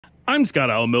I'm Scott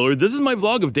Alan Miller. This is my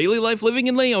vlog of daily life living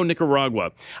in León,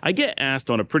 Nicaragua. I get asked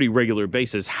on a pretty regular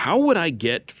basis, how would I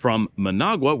get from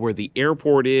Managua, where the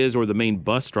airport is or the main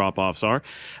bus drop-offs are,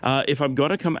 if I'm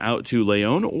going to come out to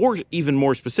León, or even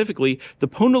more specifically, the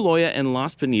Poneloya and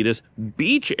Las Peñitas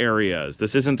beach areas.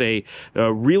 This isn't a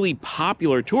really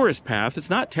popular tourist path. It's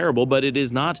not terrible, but it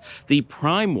is not the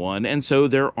prime one, and so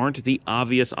there aren't the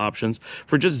obvious options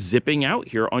for just zipping out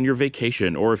here on your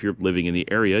vacation, or if you're living in the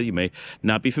area, you may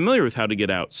not be familiar with how to get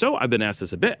out. So I've been asked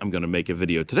this a bit. I'm going to make a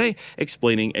video today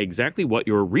explaining exactly what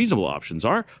your reasonable options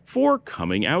are for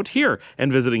coming out here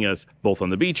and visiting us both on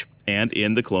the beach and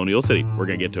in the colonial city. We're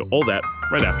going to get to all that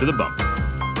right after the bump.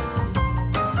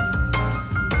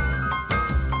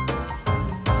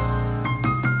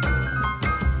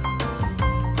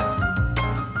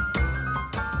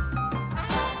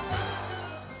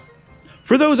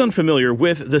 For those unfamiliar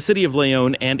with the city of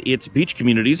León and its beach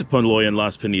communities of Poneloya and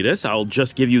Las Peñitas, I'll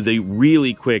just give you the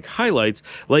really quick highlights.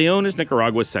 León is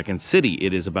Nicaragua's second city.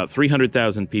 It is about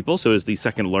 300,000 people, so is the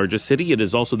second largest city. It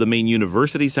is also the main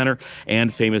university center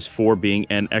and famous for being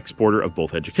an exporter of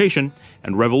both education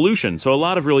and revolution. So a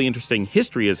lot of really interesting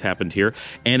history has happened here,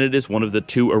 and it is one of the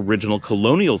two original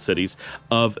colonial cities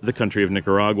of the country of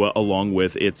Nicaragua, along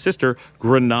with its sister,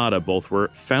 Granada. Both were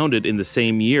founded in the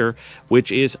same year,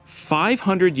 which is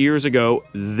 500 years ago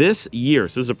this year.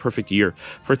 So this is a perfect year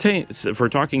for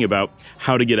talking about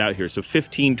how to get out here. So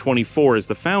 1524 is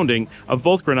the founding of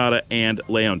both Granada and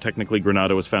León. Technically,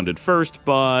 Granada was founded first,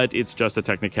 but it's just a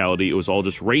technicality. It was all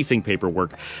just racing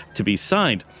paperwork to be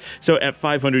signed. So at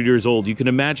 500 years old, you can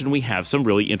imagine we have some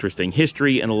really interesting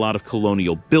history and a lot of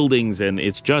colonial buildings, and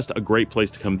it's just a great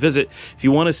place to come visit if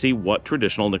you want to see what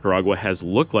traditional Nicaragua has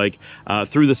looked like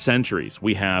through the centuries.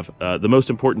 We have the most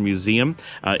important museum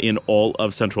in all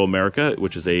of Central America,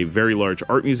 which is a very large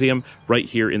art museum. Right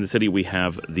here in the city, we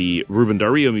have the Rubén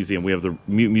Darío Museum. We have the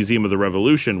Museum of the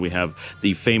Revolution. We have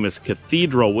the famous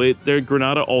cathedral.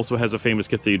 Granada also has a famous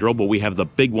cathedral, but we have the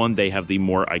big one. They have the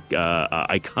more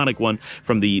iconic one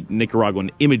from the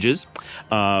Nicaraguan images.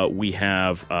 We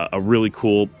have a really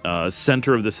cool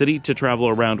center of the city to travel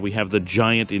around. We have the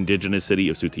giant indigenous city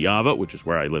of Sutiaba, which is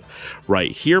where I live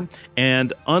right here.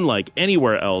 And unlike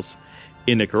anywhere else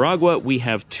in Nicaragua, we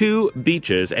have two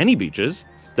beaches, any beaches,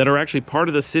 that are actually part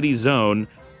of the city zone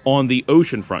on the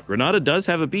ocean front. Granada does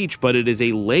have a beach, but it is a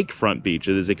lakefront beach.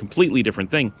 It is a completely different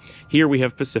thing. Here we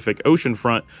have Pacific Ocean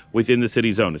front within the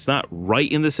city zone. It's not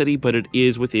right in the city, but it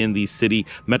is within the city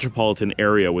metropolitan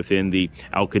area, within the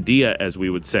Alcaldía, as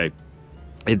we would say.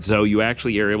 And so you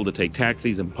actually are able to take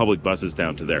taxis and public buses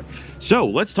down to there. So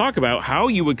let's talk about how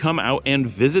you would come out and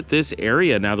visit this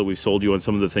area now that we've sold you on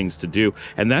some of the things to do.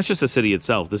 And that's just the city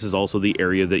itself. This is also the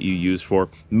area that you use for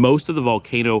most of the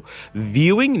volcano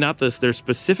viewing. Not this, there's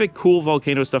specific cool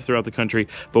volcano stuff throughout the country,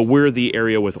 but we're the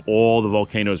area with all the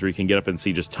volcanoes where you can get up and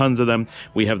see just tons of them.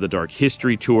 We have the Dark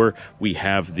History Tour. We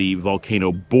have the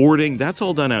volcano boarding. That's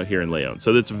all done out here in León.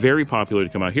 So it's very popular to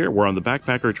come out here. We're on the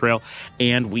Backpacker Trail,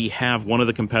 and we have one of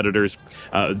the competitors,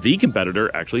 the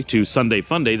competitor actually to Sunday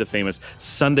Fun Day, the famous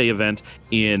Sunday event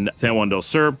in San Juan del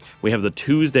Sur. We have the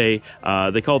Tuesday,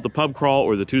 they call it the pub crawl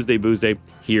or the Tuesday booze day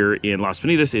here in Las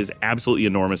Peñitas. Is absolutely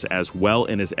enormous as well,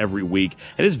 and is every week.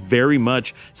 It is very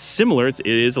much similar. It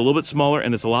is a little bit smaller,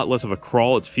 and it's a lot less of a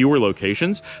crawl. It's fewer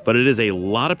locations, but it is a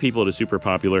lot of people. It is super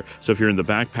popular. So if you're in the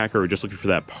backpacker or just looking for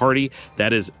that party,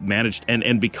 that is managed.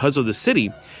 And because of the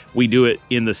city, we do it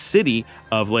in the city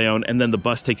of León, and then the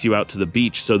bus takes you out to the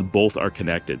beach, so both are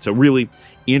connected. So really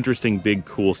interesting, big,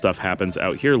 cool stuff happens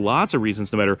out here. Lots of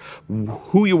reasons, no matter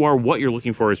who you are, what you're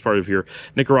looking for as part of your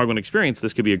Nicaraguan experience,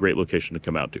 this could be a great location to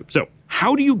come out to. So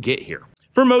how do you get here?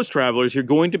 For most travelers, you're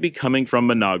going to be coming from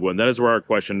Managua, and that is where our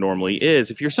question normally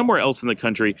is. If you're somewhere else in the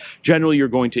country, generally you're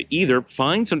going to either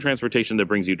find some transportation that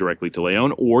brings you directly to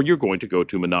León, or you're going to go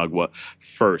to Managua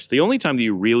first. The only time that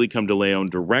you really come to León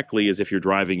directly is if you're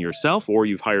driving yourself, or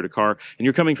you've hired a car and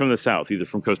you're coming from the south, either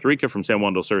from Costa Rica, from San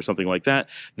Juan del Sur, something like that.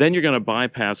 Then you're going to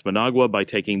bypass Managua by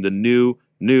taking the new,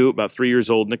 about 3 years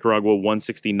old Nicaragua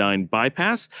 169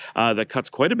 bypass that cuts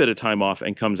quite a bit of time off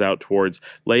and comes out towards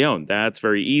León. That's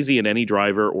very easy, and any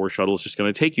driver or shuttle is just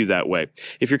going to take you that way.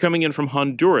 If you're coming in from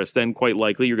Honduras, then quite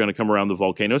likely you're going to come around the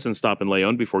volcanoes and stop in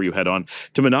León before you head on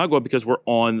to Managua, because we're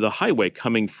on the highway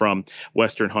coming from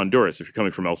western Honduras. If you're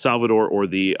coming from El Salvador or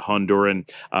the Honduran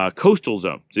coastal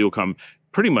zone, so you'll come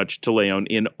pretty much to León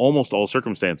in almost all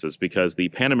circumstances, because the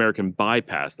Pan American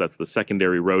bypass, that's the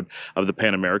secondary road of the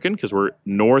Pan American, because we're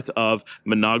north of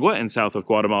Managua and south of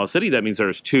Guatemala City. That means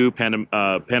there's two Pan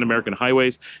American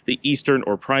highways, the eastern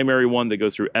or primary one that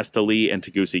goes through Esteli and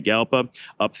Tegucigalpa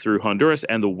up through Honduras,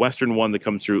 and the western one that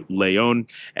comes through León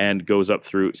and goes up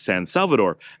through San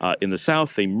Salvador. In the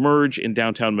south, they merge in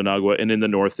downtown Managua, and in the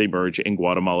north, they merge in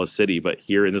Guatemala City. But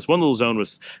here in this one little zone,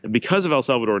 because of El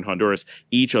Salvador and Honduras,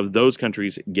 each of those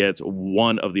countries gets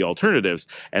one of the alternatives,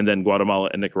 and then Guatemala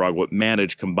and Nicaragua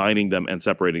manage combining them and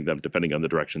separating them depending on the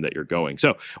direction that you're going.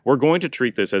 So we're going to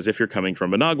treat this as if you're coming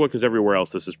from Managua, because everywhere else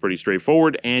this is pretty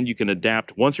straightforward, and you can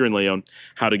adapt once you're in León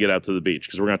how to get out to the beach,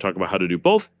 because we're going to talk about how to do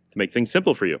both to make things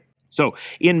simple for you. So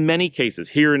in many cases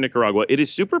here in Nicaragua, it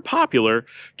is super popular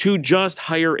to just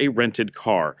hire a rented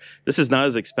car. This is not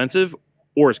as expensive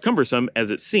or as cumbersome as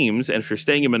it seems. And if you're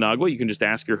staying in Managua, you can just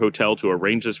ask your hotel to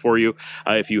arrange this for you.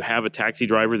 If you have a taxi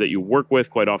driver that you work with,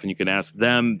 quite often you can ask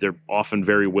them. They're often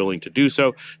very willing to do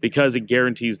so, because it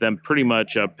guarantees them pretty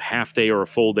much a half day or a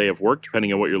full day of work,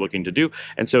 depending on what you're looking to do.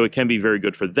 And so it can be very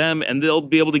good for them, and they'll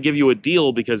be able to give you a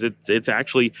deal because it's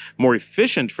actually more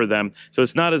efficient for them. So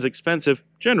it's not as expensive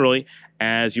generally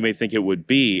as you may think it would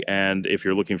be. And if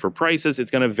you're looking for prices,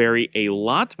 it's going to vary a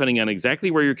lot depending on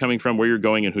exactly where you're coming from, where you're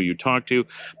going, and who you talk to.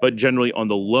 But generally on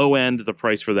the low end, the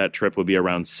price for that trip would be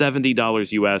around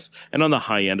 $70 US, and on the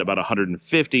high end, about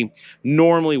 $150.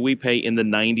 Normally we pay in the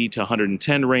 90 to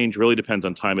 110 range, really depends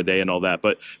on time of day and all that.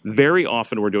 But very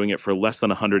often we're doing it for less than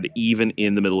 100, even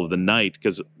in the middle of the night,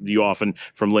 because you often,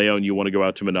 from León, you want to go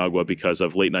out to Managua because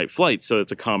of late night flights. So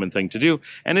it's a common thing to do,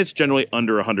 and it's generally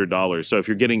under $100. So if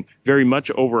you're getting very much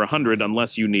over 100,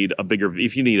 unless you need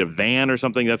if you need a van or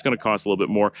something, that's going to cost a little bit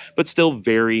more, but still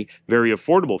very, very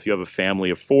affordable. If you have a family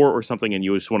of 4 or something and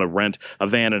you just want to rent a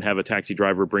van and have a taxi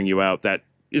driver bring you out, that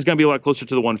is going to be a lot closer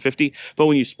to the 150. But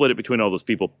when you split it between all those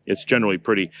people, it's generally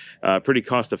pretty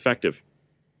cost effective.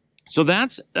 So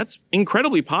that's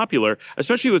incredibly popular,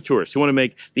 especially with tourists who want to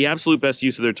make the absolute best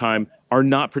use of their time, are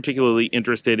not particularly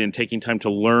interested in taking time to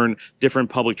learn different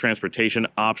public transportation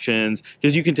options,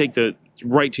 because you can take the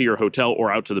right to your hotel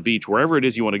or out to the beach, wherever it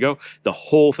is you want to go. The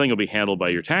whole thing will be handled by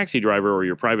your taxi driver or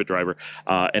your private driver,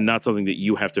 and not something that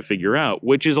you have to figure out,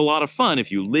 which is a lot of fun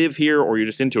if you live here or you're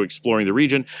just into exploring the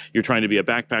region. You're trying to be a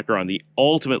backpacker on the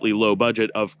ultimately low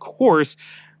budget. Of course,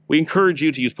 we encourage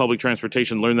you to use public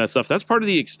transportation, learn that stuff. That's part of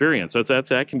the experience. So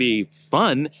that can be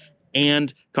fun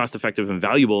and cost-effective and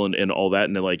valuable and all that,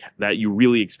 and like that you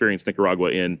really experience Nicaragua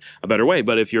in a better way.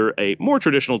 But if you're a more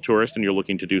traditional tourist and you're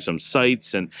looking to do some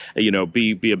sights and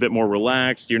be a bit more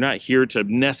relaxed, you're not here to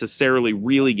necessarily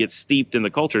really get steeped in the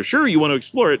culture. Sure, you want to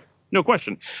explore it, no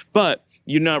question, but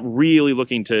you're not really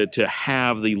looking to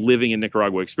have the living in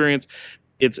Nicaragua experience.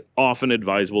 It's often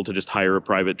advisable to just hire a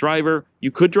private driver. You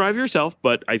could drive yourself,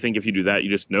 but I think if you do that, you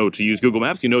just know to use Google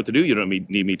Maps. You know what to do. You don't need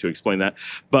me to explain that.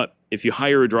 But if you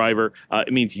hire a driver,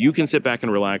 it means you can sit back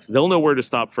and relax. They'll know where to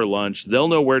stop for lunch. They'll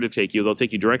know where to take you. They'll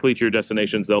take you directly to your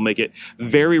destinations. They'll make it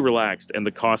very relaxed. And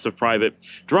the cost of private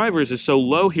drivers is so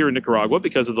low here in Nicaragua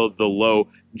because of the low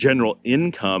general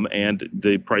income, and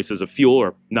the prices of fuel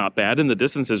are not bad, and the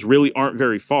distances really aren't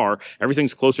very far.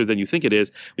 Everything's closer than you think it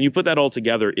is. When you put that all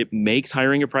together, it makes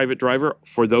hiring a private driver,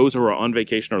 for those who are on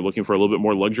vacation or looking for a little bit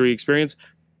more luxury experience,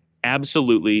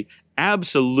 absolutely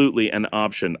an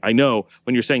option. I know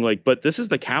when you're saying like, but this is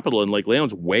the capital and like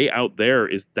León's way out there.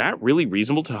 Is that really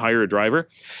reasonable to hire a driver?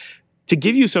 To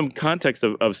give you some context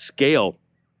of scale,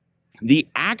 the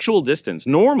actual distance,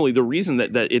 normally the reason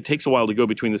that it takes a while to go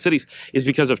between the cities is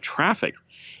because of traffic.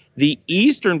 The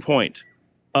eastern point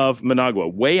of Managua,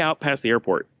 way out past the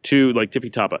airport to like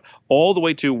Tipitapa, all the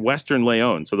way to western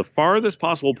León. So the farthest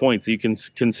possible points that you can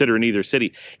consider in either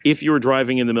city, if you're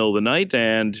driving in the middle of the night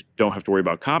and don't have to worry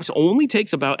about cops, only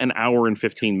takes about an hour and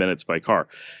 15 minutes by car.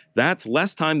 That's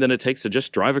less time than it takes to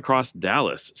just drive across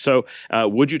Dallas. So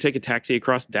would you take a taxi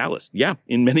across Dallas? Yeah,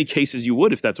 in many cases you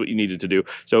would if that's what you needed to do.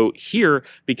 So here,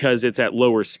 because it's at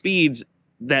lower speeds,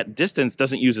 that distance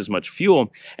doesn't use as much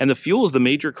fuel, and the fuel is the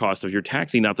major cost of your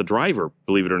taxi, not the driver,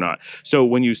 believe it or not. So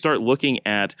when you start looking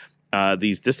at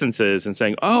these distances and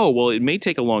saying, oh, well, it may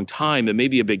take a long time, it may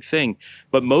be a big thing,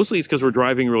 but mostly it's because we're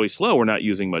driving really slow, we're not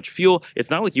using much fuel. It's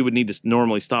not like you would need to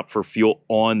normally stop for fuel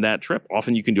on that trip.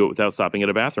 Often you can do it without stopping at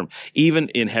a bathroom. Even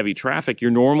in heavy traffic,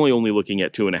 you're normally only looking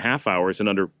at 2.5 hours, and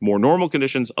under more normal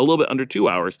conditions, a little bit under 2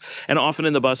 hours, and often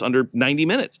in the bus under 90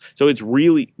 minutes. So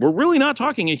we're really not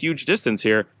talking a huge distance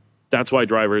here. That's why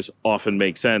drivers often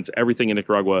make sense. Everything in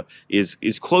Nicaragua is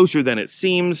closer than it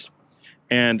seems.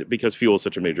 And because fuel is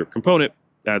such a major component,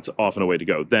 that's often a way to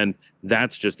go. Then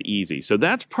that's just easy. So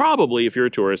that's probably, if you're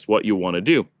a tourist, what you want to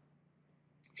do.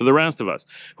 For the rest of us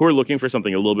who are looking for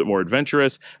something a little bit more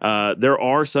adventurous, there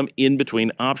are some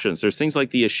in-between options. There's things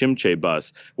like the Ashimche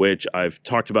bus, which I've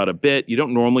talked about a bit. You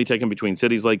don't normally take them between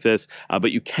cities like this,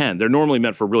 but you can. They're normally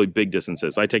meant for really big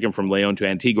distances. I take them from León to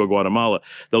Antigua, Guatemala.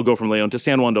 They'll go from León to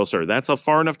San Juan del Sur. That's a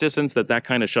far enough distance that that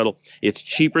kind of shuttle, it's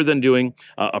cheaper than doing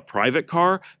a private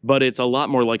car, but it's a lot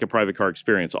more like a private car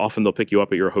experience. Often they'll pick you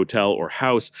up at your hotel or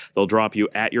house. They'll drop you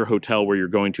at your hotel where you're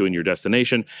going to in your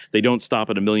destination. They don't stop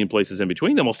at a million places in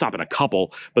between. We'll stop in a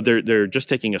couple, but they're just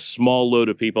taking a small load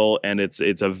of people, and it's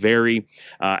a very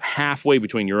halfway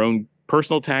between your own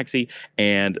personal taxi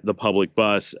and the public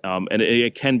bus, and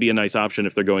it can be a nice option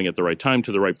if they're going at the right time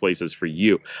to the right places for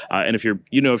you. And if you're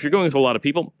going with a lot of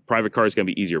people, private car is going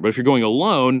to be easier. But if you're going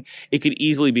alone, it could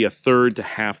easily be a third to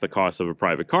half the cost of a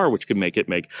private car, which could make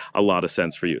a lot of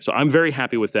sense for you. So I'm very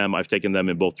happy with them. I've taken them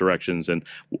in both directions and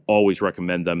always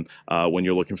recommend them when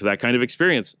you're looking for that kind of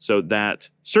experience. So that's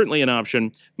certainly an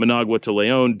option. Managua to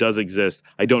León does exist.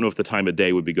 I don't know if the time of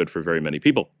day would be good for very many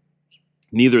people.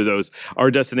 Neither of those are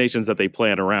destinations that they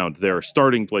plan around. They're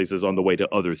starting places on the way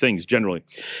to other things generally.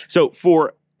 So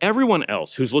for everyone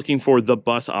else who's looking for the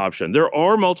bus option, there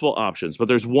are multiple options, but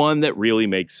there's one that really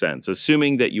makes sense,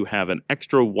 assuming that you have an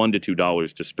extra $1 to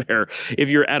 $2 to spare. If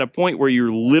you're at a point where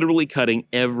you're literally cutting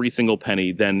every single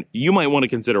penny, then you might want to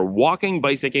consider walking,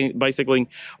 bicycling,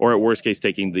 or at worst case,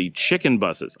 taking the chicken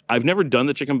buses. I've never done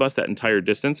the chicken bus that entire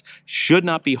distance. Should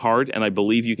not be hard, and I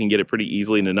believe you can get it pretty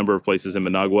easily in a number of places in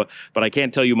Managua, but I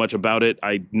can't tell you much about it.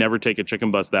 I never take a chicken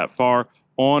bus that far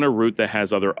on a route that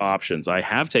has other options. I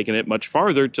have taken it much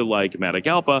farther to like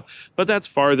Matagalpa, but that's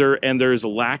farther and there's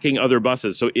lacking other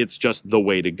buses, so it's just the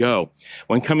way to go.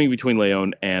 When coming between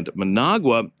León and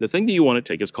Managua, the thing that you want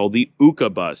to take is called the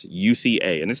UCA bus,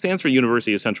 UCA, and it stands for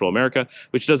University of Central America,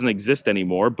 which doesn't exist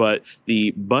anymore, but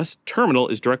the bus terminal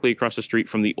is directly across the street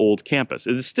from the old campus.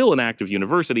 It is still an active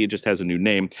university, it just has a new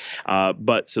name,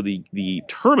 so the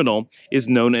terminal is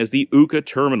known as the UCA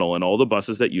terminal, and all the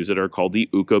buses that use it are called the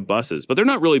UCA buses, but they're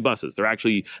not really buses. They're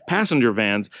actually passenger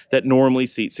vans that normally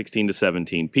seat 16 to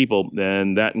 17 people,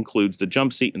 and that includes the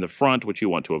jump seat in the front, which you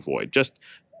want to avoid. Just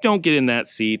don't get in that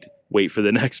seat. Wait for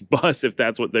the next bus if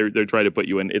that's what they're trying to put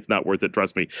you in. It's not worth it,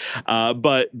 trust me.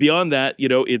 But beyond that,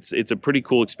 it's a pretty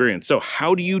cool experience. So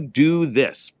how do you do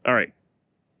this? All right.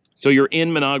 So you're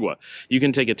in Managua. You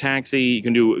can take a taxi, you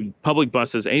can do public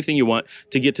buses, anything you want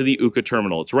to get to the UCA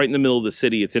terminal. It's right in the middle of the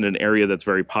city. It's in an area that's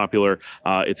very popular.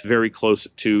 It's very close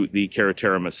to the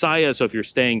Carretera Messiah. So if you're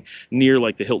staying near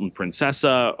like the Hilton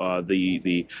Princesa,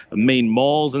 the main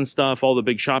malls and stuff, all the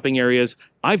big shopping areas,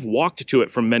 I've walked to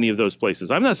it from many of those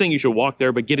places. I'm not saying you should walk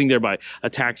there, but getting there by a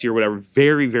taxi or whatever,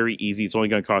 very, very easy. It's only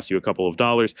going to cost you a couple of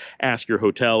dollars. Ask your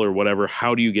hotel or whatever,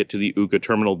 how do you get to the UCA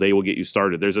terminal? They will get you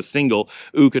started. There's a single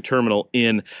UCA terminal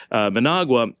in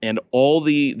Managua, and all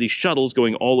the shuttles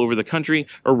going all over the country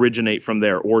originate from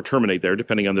there or terminate there,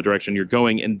 depending on the direction you're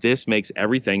going. And this makes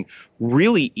everything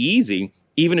really easy,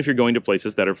 even if you're going to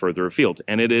places that are further afield.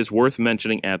 And it is worth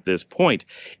mentioning at this point,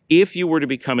 if you were to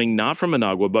be coming not from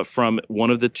Managua, but from one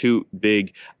of the two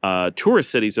big tourist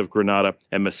cities of Granada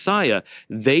and Messiah,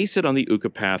 they sit on the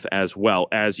UCA path as well,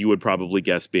 as you would probably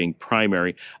guess being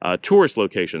primary tourist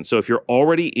locations. So if you're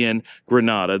already in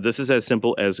Granada, this is as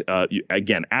simple as,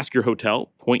 again, ask your hotel,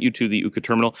 point you to the UCA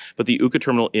terminal, but the UCA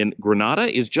terminal in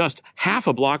Granada is just half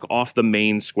a block off the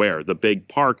main square, the big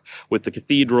park with the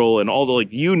cathedral and all the,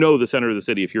 the center of the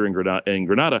city. If you're in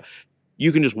Granada,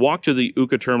 you can just walk to the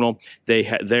UCA terminal. They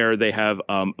have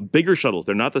bigger shuttles.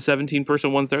 They're not the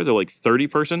 17-person ones there. They're like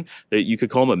 30-person. You could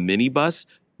call them a mini bus.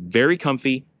 Very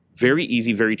comfy, very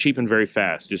easy, very cheap, and very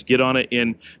fast. Just get on it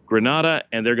in Granada,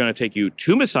 and they're going to take you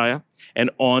to Messiah and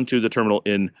on to the terminal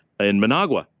in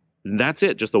Managua. And that's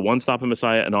it. Just the one stop in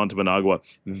Messiah and on to Managua.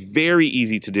 Very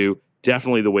easy to do.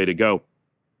 Definitely the way to go.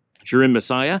 If you're in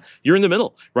Messiah, you're in the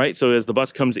middle, right? So as the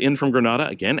bus comes in from Granada,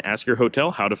 again, ask your hotel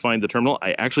how to find the terminal.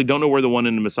 I actually don't know where the one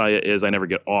in Messiah is. I never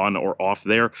get on or off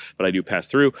there, but I do pass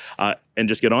through and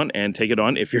just get on and take it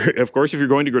on. If you're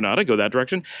going to Granada, go that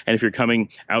direction. And if you're coming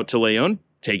out to León,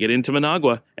 take it into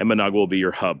Managua, and Managua will be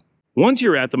your hub. Once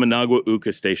you're at the Managua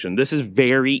UCA station, this is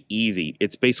very easy.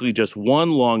 It's basically just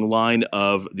one long line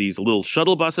of these little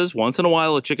shuttle buses. Once in a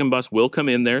while, a chicken bus will come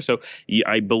in there. So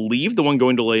I believe the one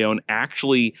going to León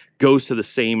actually goes to the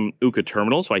same UCA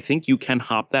terminal. So I think you can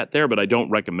hop that there, but I don't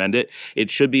recommend it.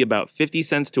 It should be about 50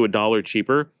 cents to $1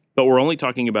 cheaper. But we're only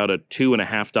talking about a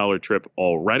 $2.50 trip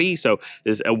already. So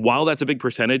while that's a big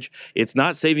percentage, it's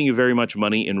not saving you very much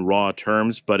money in raw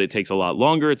terms, but it takes a lot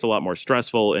longer. It's a lot more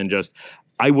stressful, and just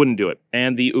I wouldn't do it.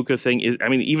 And the UCA thing is, I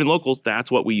mean, even locals, that's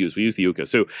what we use. We use the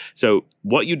UCA. So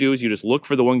what you do is you just look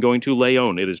for the one going to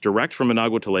León. It is direct from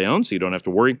Managua to León, so you don't have to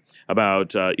worry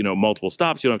about, multiple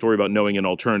stops. You don't have to worry about knowing an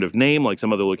alternative name like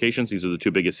some other locations. These are the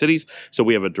two biggest cities. So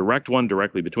we have a direct one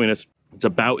directly between us. It's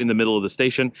about in the middle of the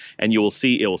station, and you will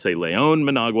see it will say León,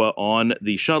 Managua on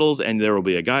the shuttles, and there will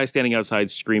be a guy standing outside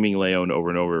screaming León over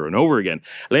and over and over again.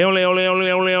 León, León, León,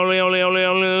 León, León, León, León,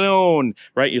 León, León.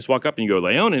 Right? You just walk up and you go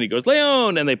León, and he goes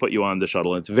León, and they put you on the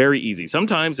shuttle. It's very easy.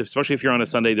 Sometimes, especially if you're on a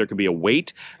Sunday, there can be a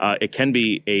wait. It can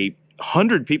be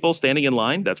 100 people standing in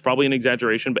line. That's probably an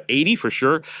exaggeration, but 80 for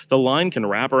sure. The line can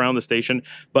wrap around the station,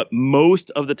 but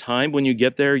most of the time when you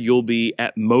get there, you'll be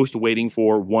at most waiting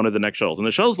for one of the next shuttles. And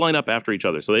the shuttles line up after each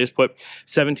other. So they just put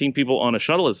 17 people on a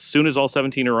shuttle. As soon as all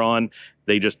 17 are on,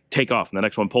 they just take off, and the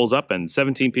next one pulls up, and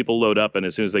 17 people load up, and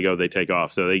as soon as they go, they take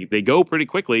off. So they go pretty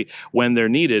quickly when they're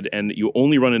needed, and you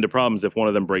only run into problems if one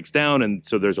of them breaks down, and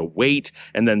so there's a wait,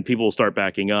 and then people will start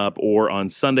backing up. Or on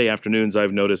Sunday afternoons,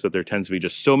 I've noticed that there tends to be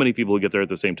just so many people who get there at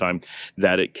the same time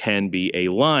that it can be a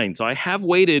line. So I have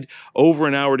waited over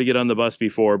an hour to get on the bus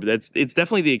before, but it's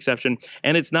definitely the exception,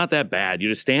 and it's not that bad. You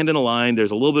just stand in a line,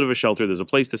 there's a little bit of a shelter, there's a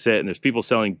place to sit, and there's people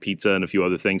selling pizza and a few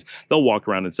other things. They'll walk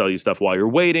around and sell you stuff while you're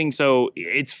waiting, so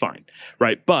it's fine,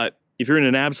 right? But if you're in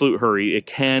an absolute hurry, it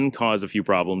can cause a few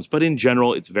problems, but in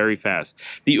general, it's very fast.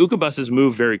 The UCA buses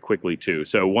move very quickly too.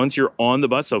 So once you're on the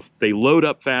bus, so they load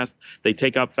up fast, they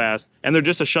take up fast, and they're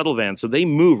just a shuttle van, so they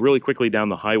move really quickly down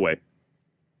the highway.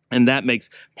 And that makes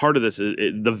part of this,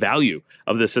 the value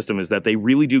of this system is that they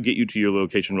really do get you to your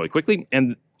location really quickly.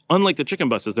 And unlike the chicken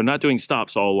buses, they're not doing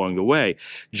stops all along the way.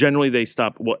 Generally, they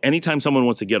stop. Well, anytime someone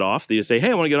wants to get off, they just say,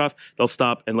 hey, I want to get off. They'll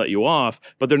stop and let you off,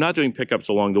 but they're not doing pickups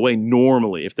along the way.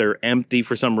 Normally, if they're empty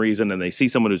for some reason and they see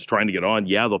someone who's trying to get on,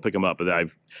 yeah, they'll pick them up. But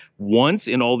once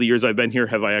in all the years I've been here,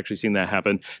 have I actually seen that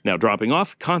happen. Now, dropping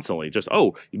off constantly,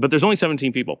 but there's only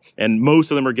 17 people, and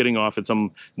most of them are getting off at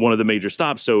one of the major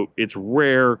stops, so it's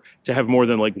rare to have more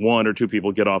than like one or two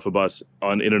people get off a bus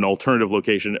in an alternative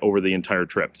location over the entire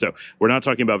trip. So we're not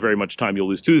talking about very much time. You'll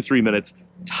lose 2 to 3 minutes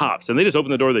tops, and they just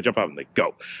open the door, they jump out, and they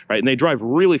go, right? And they drive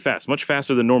really fast, much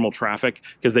faster than normal traffic,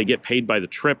 because they get paid by the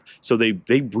trip, so they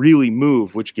really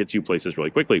move, which gets you places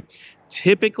really quickly.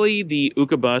 Typically, the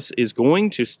UCA bus is going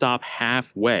to stop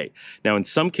halfway. Now, in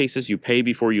some cases, you pay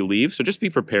before you leave, so just be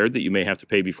prepared that you may have to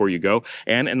pay before you go.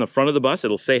 And in the front of the bus,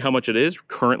 it'll say how much it is.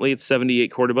 Currently, it's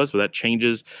 78 cordobas, but that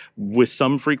changes with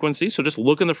some frequency. So just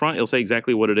look in the front. It'll say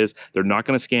exactly what it is. They're not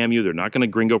going to scam you. They're not going to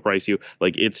gringo price you.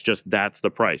 Like, it's just that's the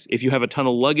price. If you have a ton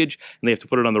of luggage and they have to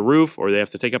put it on the roof or they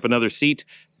have to take up another seat,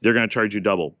 they're going to charge you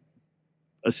double.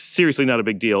 Seriously, not a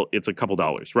big deal. It's a couple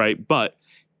dollars, right? But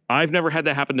I've never had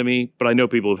that happen to me, but I know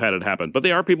people who've had it happen. But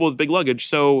they are people with big luggage,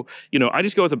 so, I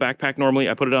just go with a backpack normally.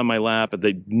 I put it on my lap, but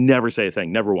they never say a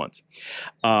thing, never once.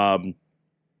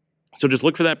 So just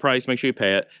look for that price, make sure you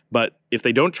pay it. But if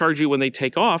they don't charge you when they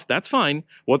take off, that's fine.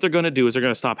 What they're going to do is they're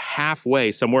going to stop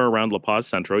halfway somewhere around La Paz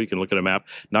Centro. You can look at a map.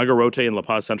 Nagarote and La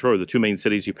Paz Centro are the two main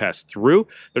cities you pass through.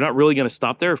 They're not really going to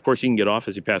stop there. Of course, you can get off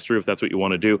as you pass through if that's what you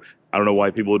want to do. I don't know why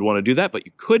people would want to do that, but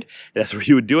you could. That's where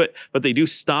you would do it. But they do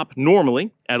stop normally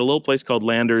at a little place called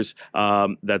Landers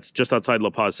that's just outside La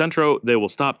Paz Centro. They will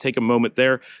stop, take a moment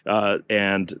there,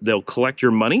 and they'll collect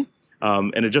your money.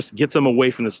 And it just gets them away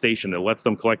from the station. It lets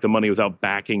them collect the money without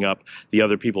backing up the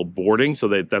other people boarding. So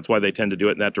that's why they tend to do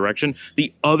it in that direction.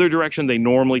 The other direction, they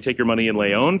normally take your money in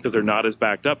León because they're not as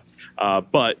backed up.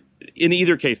 But in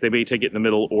either case, they may take it in the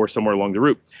middle or somewhere along the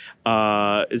route.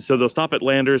 So they'll stop at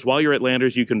Landers. While you're at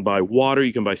Landers, you can buy water,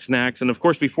 you can buy snacks. And of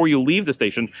course, before you leave the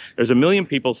station, there's a million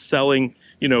people selling,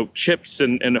 chips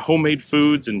and homemade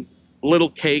foods and little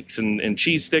cakes and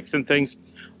cheese sticks and things,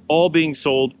 all being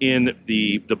sold in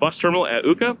the bus terminal at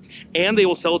UCA, and they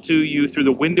will sell it to you through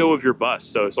the window of your bus.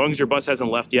 So as long as your bus hasn't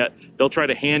left yet, they'll try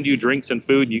to hand you drinks and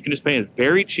food. You can just pay it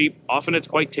very cheap. Often it's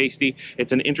quite tasty.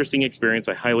 It's an interesting experience.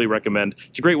 I highly recommend.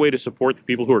 It's a great way to support the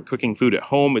people who are cooking food at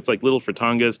home. It's like little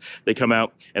fritangas. They come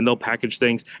out and they'll package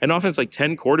things. And often it's like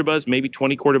 10 cordobas, maybe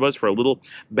 20 cordobas for a little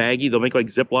baggie. They'll make like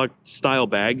Ziploc style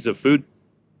bags of food.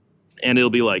 And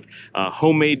it'll be like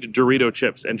homemade Dorito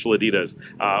chips, enchiladitas,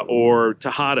 or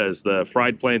tajadas, the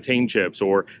fried plantain chips,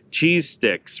 or cheese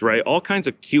sticks, right? All kinds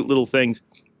of cute little things.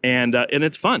 And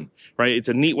it's fun, right? It's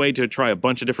a neat way to try a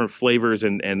bunch of different flavors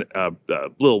and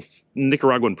little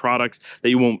Nicaraguan products that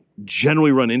you won't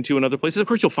generally run into in other places. Of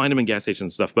course, you'll find them in gas stations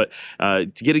and stuff, but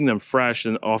getting them fresh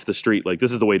and off the street, like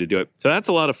this is the way to do it. So that's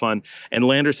a lot of fun. And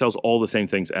Lander sells all the same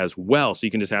things as well. So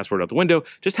you can just ask for it out the window.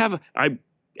 Just have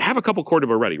a couple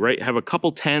Cordoba ready, right? Have a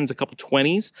couple 10s, a couple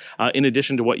 20s in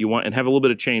addition to what you want, and have a little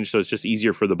bit of change so it's just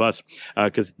easier for the bus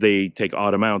because they take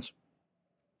odd amounts.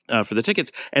 for the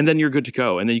tickets, and then you're good to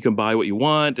go. And then you can buy what you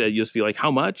want. You just be like,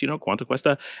 how much? Cuánto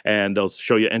cuesta? And they'll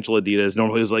show you enchiladitas.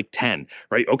 Normally it was like 10,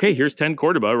 right? Okay, here's 10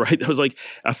 Cordoba, right? That was like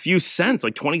a few cents,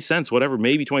 like 20 cents, whatever,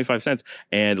 maybe 25 cents,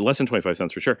 and less than 25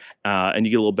 cents for sure. And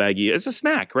you get a little baggie. It's a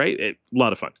snack, right? A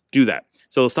lot of fun. Do that.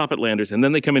 So they'll stop at Landers, and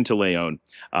then they come into León,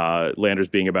 Landers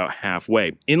being about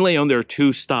halfway. In León, there are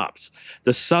 2 stops.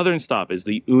 The southern stop is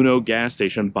the Uno gas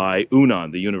station by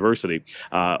UNAM, the university,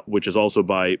 which is also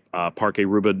by Parque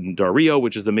Ruben Darío,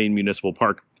 which is the main municipal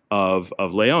park of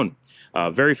León.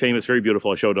 Very famous, very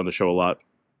beautiful. I showed it on the show a lot.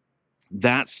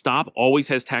 That stop always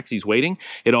has taxis waiting.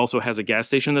 It also has a gas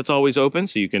station that's always open,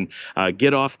 so you can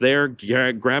get off there,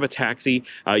 grab a taxi.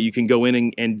 You can go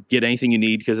in and get anything you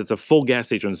need because it's a full gas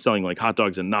station selling like hot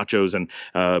dogs and nachos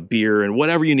and beer and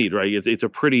whatever you need, right? It's a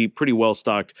pretty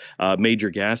well-stocked major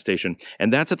gas station,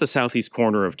 and that's at the southeast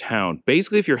corner of town.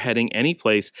 Basically, if you're heading any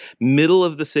place, middle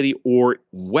of the city or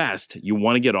west, you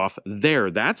want to get off there.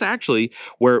 That's actually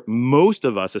where most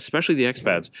of us, especially the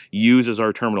expats, use as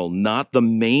our terminal, not the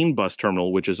main bus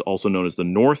terminal, which is also known as the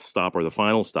north stop or the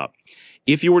final stop.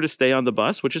 If you were to stay on the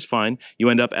bus, which is fine, you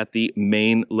end up at the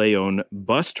main León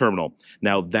bus terminal.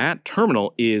 Now, that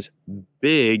terminal is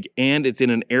big and it's in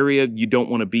an area you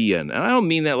don't want to be in. And I don't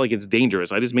mean that like it's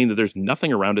dangerous. I just mean that there's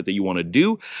nothing around it that you want to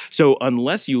do. So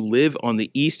unless you live on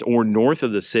the east or north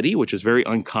of the city, which is very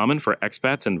uncommon for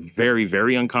expats and very,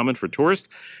 very uncommon for tourists,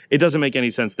 it doesn't make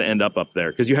any sense to end up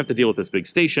there because you have to deal with this big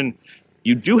station.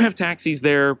 You do have taxis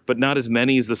there, but not as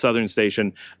many as the southern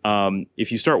station.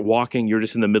 If you start walking, you're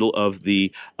just in the middle of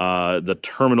the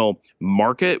terminal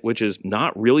market, which is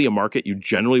not really a market you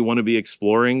generally want to be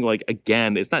exploring. Like,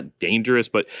 again, it's not dangerous,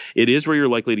 but it is where you're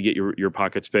likely to get your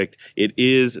pockets picked. It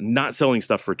is not selling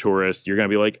stuff for tourists. You're going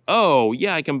to be like, oh,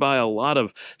 yeah, I can buy a lot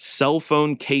of cell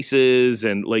phone cases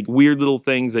and like weird little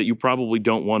things that you probably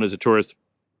don't want as a tourist.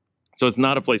 So it's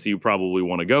not a place that you probably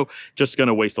want to go, just going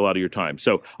to waste a lot of your time.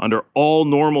 So under all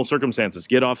normal circumstances,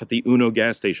 get off at the Uno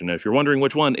gas station. And if you're wondering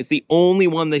which one, it's the only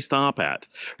one they stop at,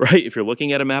 right? If you're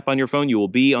looking at a map on your phone, you will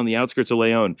be on the outskirts of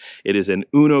León. It is an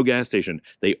Uno gas station.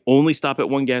 They only stop at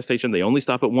one gas station. They only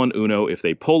stop at one Uno. If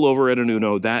they pull over at an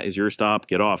Uno, that is your stop.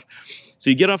 Get off.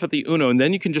 So you get off at the Uno, and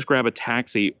then you can just grab a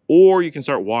taxi, or you can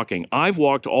start walking. I've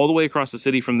walked all the way across the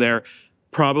city from there.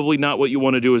 Probably not what you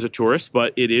want to do as a tourist,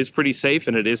 but it is pretty safe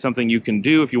and it is something you can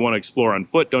do if you want to explore on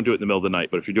foot. Don't do it in the middle of the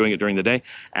night, but if you're doing it during the day,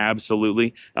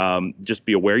 absolutely. Just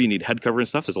be aware you need head cover and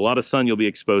stuff. There's a lot of sun. You'll be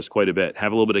exposed quite a bit.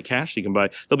 Have a little bit of cash. You can buy,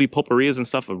 there'll be pulperias and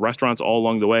stuff, restaurants all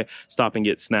along the way. Stop and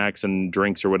get snacks and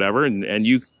drinks or whatever. And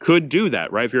you could do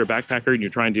that, right? If you're a backpacker and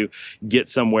you're trying to get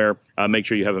somewhere, make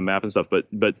sure you have a map and stuff.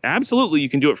 But absolutely, you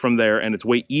can do it from there. And it's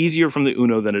way easier from the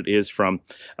Uno than it is from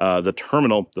the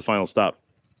terminal, the final stop.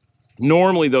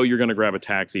 Normally, though, you're going to grab a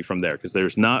taxi from there because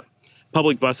there's not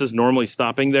public buses normally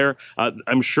stopping there.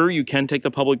 I'm sure you can take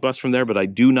the public bus from there, but I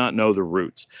do not know the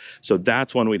routes. So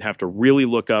that's one we'd have to really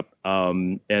look up,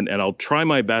 and I'll try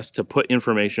my best to put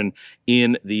information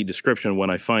in the description when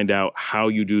I find out how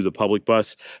you do the public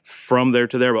bus from there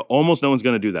to there, but almost no one's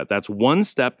going to do that. That's one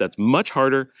step that's much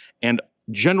harder and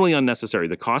generally unnecessary.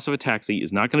 The cost of a taxi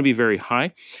is not going to be very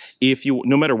high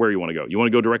no matter where you want to go. You want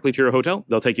to go directly to your hotel,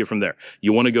 they'll take you from there.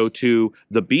 You want to go to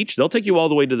the beach, they'll take you all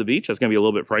the way to the beach. That's going to be a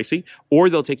little bit pricey, or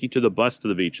they'll take you to the bus to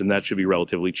the beach, and that should be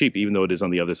relatively cheap, even though it is on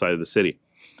the other side of the city.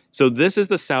 So this is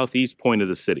the southeast point of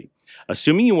the city.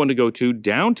 Assuming you want to go to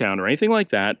downtown or anything like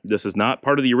that, this is not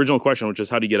part of the original question, which is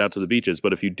how do you get out to the beaches.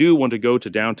 But if you do want to go to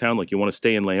downtown, like you want to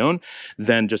stay in León,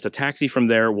 then just a taxi from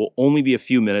there will only be a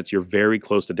few minutes. You're very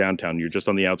close to downtown. You're just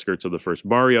on the outskirts of the first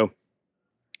barrio.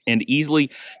 And easily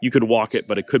you could walk it,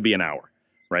 but it could be an hour,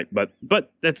 right? But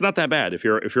that's not that bad. If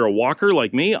you're a walker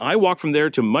like me, I walk from there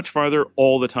to much farther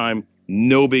all the time.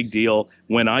 No big deal.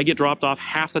 When I get dropped off,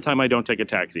 half the time I don't take a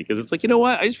taxi because it's like, you know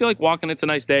what? I just feel like walking. It's a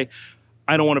nice day.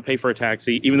 I don't want to pay for a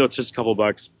taxi, even though it's just a couple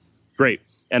bucks. Great.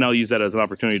 And I'll use that as an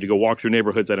opportunity to go walk through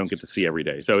neighborhoods I don't get to see every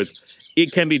day. So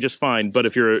it can be just fine. But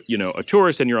if you're, a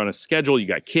tourist and you're on a schedule, you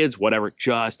got kids, whatever,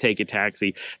 just take a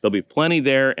taxi. There'll be plenty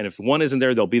there. And if one isn't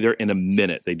there, they'll be there in a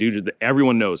minute.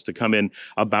 Everyone knows to come in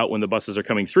about when the buses are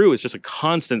coming through. It's just a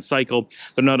constant cycle.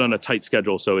 They're not on a tight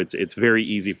schedule. So it's very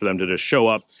easy for them to just show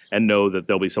up and know that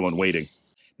there'll be someone waiting.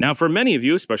 Now, for many of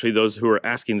you, especially those who are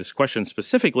asking this question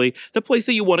specifically, the place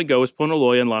that you want to go is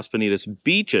Poneloya and Las Peñitas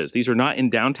beaches. These are not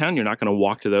in downtown. You're not going to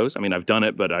walk to those. I mean, I've done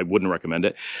it, but I wouldn't recommend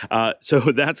it. So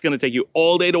that's going to take you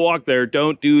all day to walk there.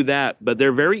 Don't do that. But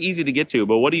they're very easy to get to.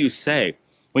 But what do you say?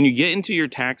 When you get into your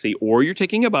taxi or you're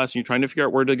taking a bus and you're trying to figure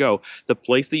out where to go, the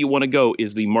place that you want to go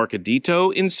is the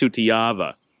Mercadito in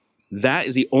Sutiaba. That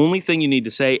is the only thing you need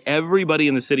to say. Everybody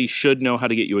in the city should know how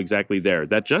to get you exactly there.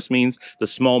 That just means the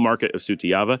small market of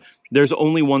Sutiava. There's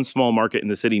only one small market in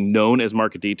the city known as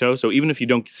Marketito. So even if you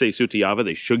don't say Sutiava,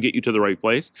 they should get you to the right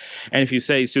place. And if you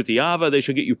say Sutiava, they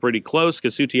should get you pretty close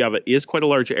because Sutiava is quite a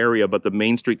large area, but the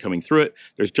main street coming through it,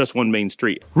 there's just one main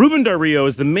street. Ruben del Rio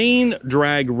is the main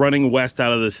drag running west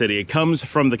out of the city. It comes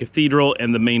from the cathedral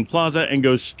and the main plaza and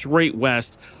goes straight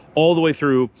west all the way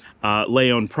through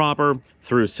León proper,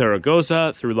 through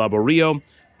Zaragoza, through Laborio,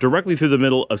 directly through the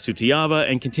middle of Sutiava,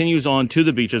 and continues on to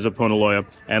the beaches of Poneloya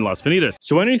and Las Peñitas.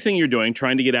 So anything you're doing,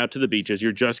 trying to get out to the beaches,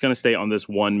 you're just going to stay on this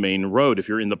one main road. If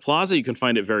you're in the plaza, you can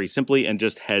find it very simply and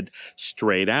just head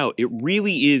straight out. It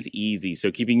really is easy. So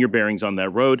keeping your bearings on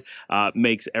that road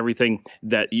makes everything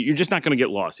that you're just not going to get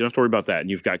lost. You don't have to worry about that.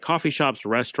 And you've got coffee shops,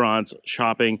 restaurants,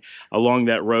 shopping along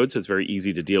that road, so it's very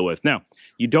easy to deal with. Now,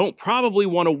 you don't probably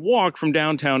want to walk from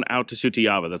downtown out to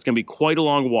Sutiava. That's going to be quite a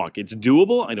long walk. It's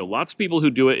doable. I know lots of people who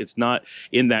do it. It's not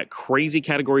in that crazy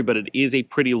category, but it is a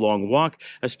pretty long walk,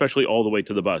 especially all the way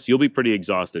to the bus. You'll be pretty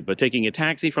exhausted, but taking a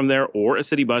taxi from there or a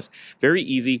city bus, very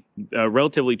easy,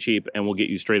 relatively cheap, and will get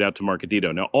you straight out to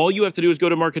Marketito. Now, all you have to do is go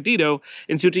to Marketito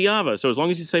in Sutiava. So as long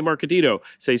as you say Marketito,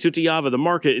 say Sutiava, the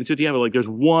market in Sutiava, like there's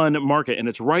one market, and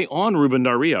it's right on Ruben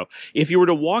del Rio. If you were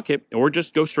to walk it or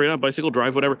just go straight on bicycle,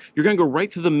 drive, whatever, you're going to go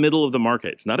right through the middle of the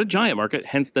market. It's not a giant market,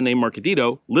 hence the name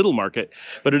Marketito, little market,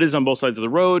 but it is on both sides of the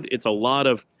road. It's a lot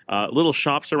of little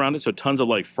shops around it, so tons of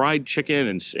like fried chicken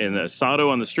and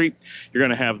asado on the street. You're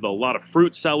going to have a lot of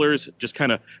fruit sellers just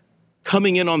kind of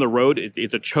coming in on the road.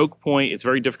 It's a choke point. It's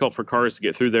very difficult for cars to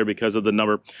get through there because of the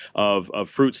number of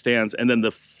fruit stands. And then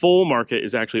the full market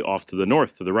is actually off to the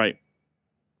north, to the right.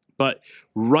 But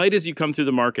right as you come through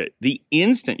the market, the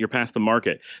instant you're past the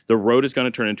market, the road is going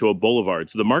to turn into a boulevard.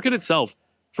 So the market itself,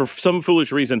 for some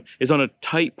foolish reason, is on a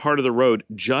tight part of the road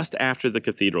just after the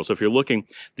cathedral. So if you're looking,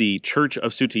 the Church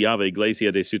of Sutiava,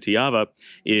 Iglesia de Sutiava,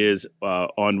 is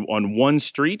on one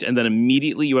street, and then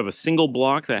immediately you have a single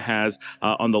block that has,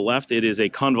 on the left, it is a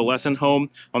convalescent home.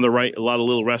 On the right, a lot of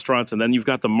little restaurants, and then you've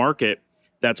got the market.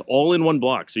 That's all in one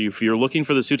block. So if you're looking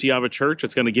for the Sutiava Church,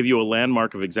 it's going to give you a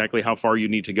landmark of exactly how far you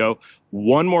need to go.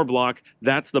 One more block,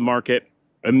 that's the market.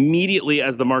 Immediately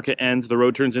as the market ends, the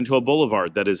road turns into a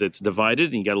boulevard. That is, it's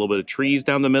divided, and you got a little bit of trees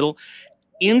down the middle.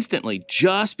 Instantly,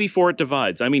 just before it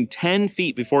divides, I mean 10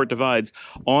 feet before it divides,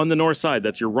 on the north side,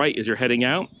 that's your right as you're heading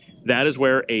out, that is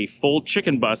where a full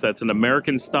chicken bus, that's an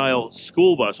American-style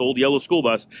school bus, old yellow school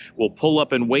bus, will pull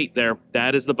up and wait there.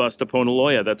 That is the bus to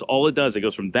Poneloya. That's all it does. It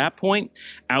goes from that point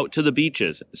out to the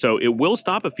beaches. So it will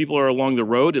stop if people are along the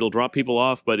road. It'll drop people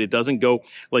off, but it doesn't go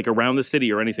like around the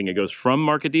city or anything. It goes from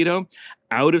Marketito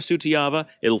out of Sutiava.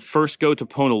 It'll first go to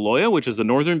Poneloya, which is the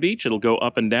northern beach. It'll go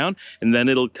up and down, and then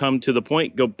it'll come to the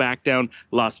point, go back down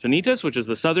Las Peñitas, which is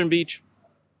the southern beach,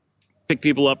 pick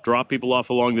people up, drop people off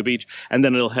along the beach, and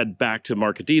then it'll head back to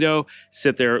Marketito,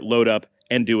 sit there, load up,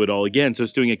 and do it all again. So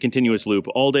it's doing a continuous loop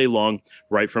all day long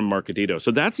right from Marketito.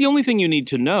 So that's the only thing you need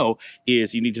to know,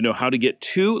 is you need to know how to get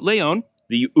to León,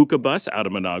 the UCA bus out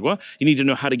of Managua. You need to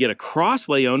know how to get across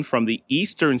León from the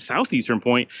southeastern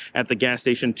point at the gas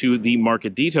station to the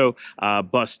Marketito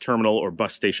bus terminal or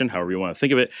bus station, however you want to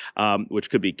think of it, which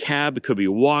could be cab, it could be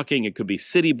walking, it could be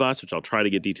city bus, which I'll try to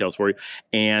get details for you,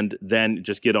 and then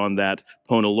just get on that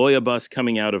Poneloya bus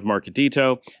coming out of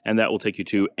Marketito, and that will take you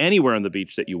to anywhere on the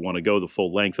beach that you want to go, the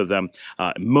full length of them.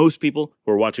 Most people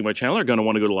who are watching my channel are going to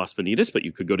want to go to Las Peñitas, but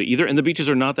you could go to either, and the beaches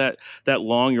are not that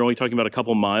long. You're only talking about a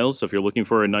couple miles, so if you're looking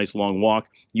for a nice long walk,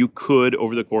 you could,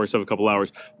 over the course of a couple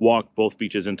hours, walk both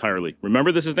beaches entirely.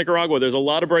 Remember, this is Nicaragua. There's a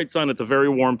lot of bright sun. It's a very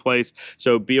warm place,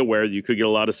 so be aware you could get a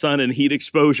lot of sun and heat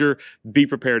exposure. Be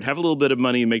prepared. Have a little bit of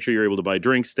money and make sure you're able to buy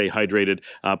drinks, stay hydrated,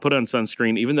 put on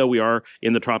sunscreen. Even though we are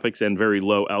in the tropics and very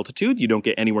low altitude, you don't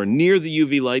get anywhere near the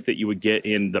UV light that you would get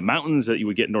in the mountains, that you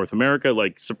would get in North America.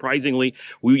 Like, surprisingly,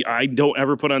 I don't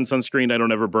ever put on sunscreen. I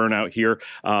don't ever burn out here.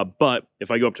 But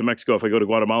if I go up to Mexico, if I go to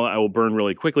Guatemala, I will burn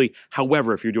really quickly.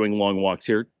 However, if you're doing long walks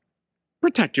here,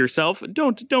 protect yourself.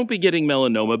 Don't be getting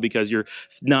melanoma because you're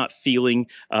not feeling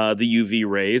the UV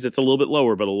rays. It's a little bit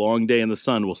lower, but a long day in the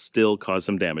sun will still cause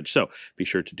some damage. So be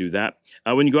sure to do that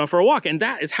when you go out for a walk. And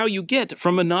that is how you get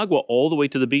from Managua all the way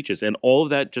to the beaches. And all of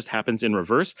that just happens in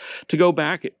reverse. To go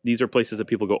back, these are places that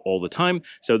people go all the time.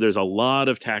 So there's a lot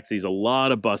of taxis, a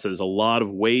lot of buses, a lot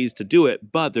of ways to do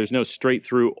it, but there's no straight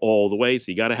through all the way. So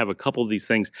you got to have a couple of these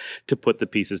things to put the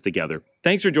pieces together.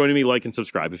 Thanks for joining me. Like and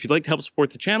subscribe. If you'd like to help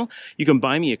support the channel, you can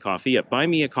buy me a coffee at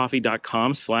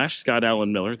buymeacoffee.com/Scott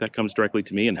Allen Miller. That comes directly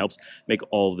to me and helps make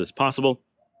all of this possible.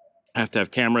 have to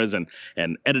have cameras and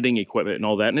editing equipment and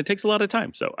all that, and it takes a lot of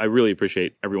time. So I really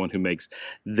appreciate everyone who makes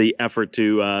the effort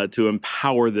to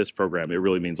empower this program. It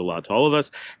really means a lot to all of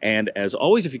us. And as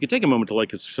always, if you could take a moment to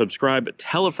like and subscribe,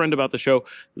 tell a friend about the show,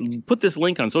 put this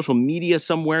link on social media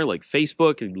somewhere like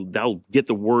Facebook, and that'll get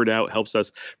the word out, helps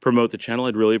us promote the channel.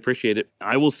 I'd really appreciate it.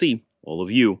 I will see all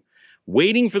of you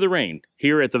waiting for the rain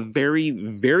here at the very,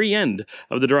 very end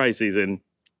of the dry season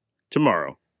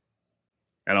tomorrow.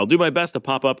 And I'll do my best to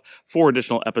pop up 4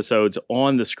 additional episodes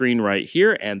on the screen right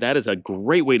here. And that is a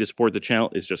great way to support the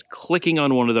channel, is just clicking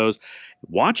on one of those.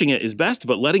 Watching it is best,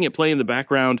 but letting it play in the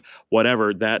background,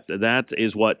 whatever, that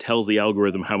is what tells the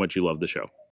algorithm how much you love the show.